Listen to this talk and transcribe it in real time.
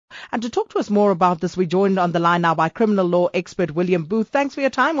And to talk to us more about this, we're joined on the line now by criminal law expert William Booth. Thanks for your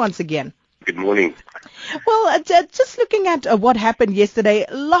time once again. Good morning. Well, just looking at what happened yesterday,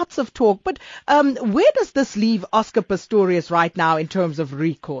 lots of talk, but where does this leave Oscar Pistorius right now in terms of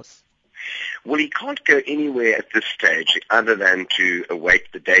recourse? Well, he can't go anywhere at this stage other than to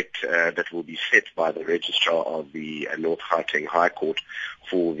await the date that will be set by the registrar of the North Gauteng High Court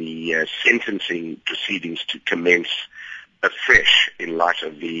for the sentencing proceedings to commence afresh in light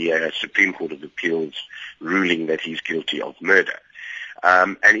of the Supreme Court of Appeal's ruling that he's guilty of murder.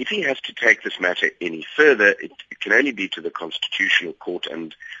 And if he has to take this matter any further, it can only be to the Constitutional Court,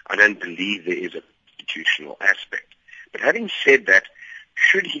 and I don't believe there is a constitutional aspect. But having said that,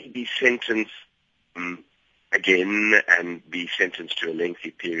 should he be sentenced again and be sentenced to a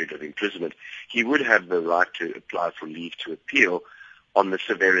lengthy period of imprisonment, he would have the right to apply for leave to appeal on the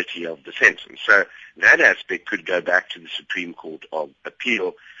severity of the sentence. So that aspect could go back to the Supreme Court of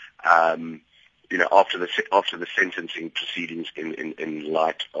Appeal, after the sentencing proceedings in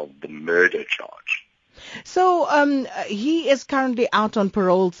light of the murder charge. So he is currently out on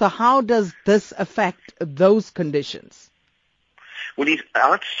parole. So how does this affect those conditions? Well, he's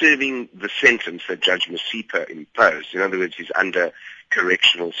out serving the sentence that Judge Masipa imposed. In other words, he's under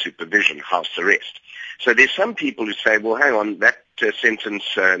correctional supervision, house arrest. So there's some people who say, well, hang on, that sentence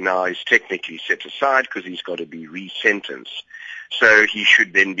now is technically set aside because he's got to be resentenced. So he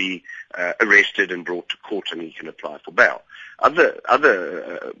should then be arrested and brought to court and he can apply for bail.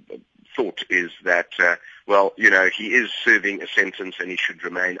 Other thought is that, he is serving a sentence and he should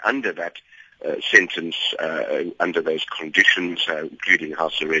remain under that sentence under those conditions, including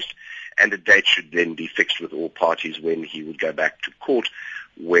house arrest, and a date should then be fixed with all parties when he would go back to court,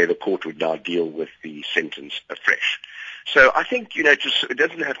 where the court would now deal with the sentence afresh. So I think, it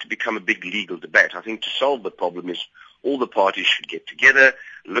doesn't have to become a big legal debate. I think to solve the problem is all the parties should get together,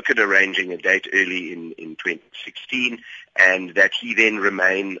 look at arranging a date early in 2016, and that he then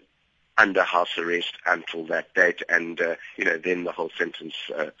remain under house arrest until that date, and then the whole sentence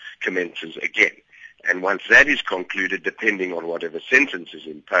commences again. And once that is concluded, depending on whatever sentence is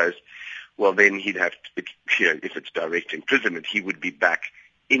imposed, well, then he'd have to, if it's direct imprisonment, he would be back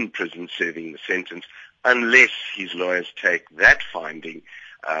in prison serving the sentence, unless his lawyers take that finding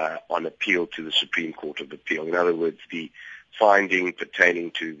on appeal to the Supreme Court of Appeal. In other words, the finding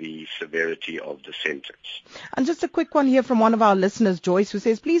pertaining to the severity of the sentence. And just a quick one here from one of our listeners, Joyce, who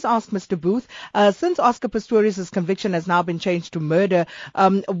says, please ask Mr. Booth, since Oscar Pistorius' conviction has now been changed to murder,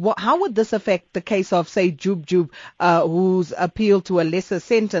 how would this affect the case of, say, Jub, whose appeal to a lesser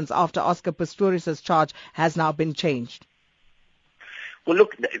sentence after Oscar Pistorius' charge has now been changed? Well,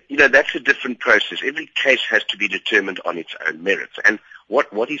 look, that's a different process. Every case has to be determined on its own merits. And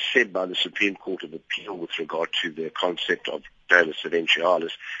what is said by the Supreme Court of Appeal with regard to the concept of dolus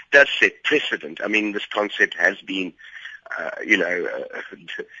eventualis does set precedent. I mean, this concept has been,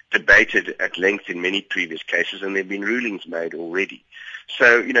 debated at length in many previous cases, and there have been rulings made already.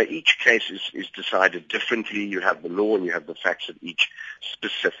 So, each case is decided differently. You have the law and you have the facts of each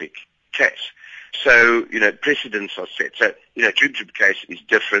specific case. So, precedents are set. So, Jub case is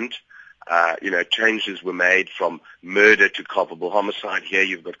different. Changes were made from murder to culpable homicide. Here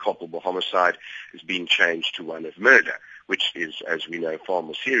you've got culpable homicide has been changed to one of murder, which is, as we know, far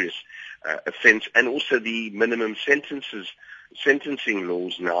more serious offence. And also the minimum sentencing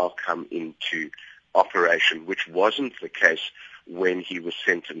laws now come into operation, which wasn't the case when he was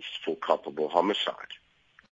sentenced for culpable homicide.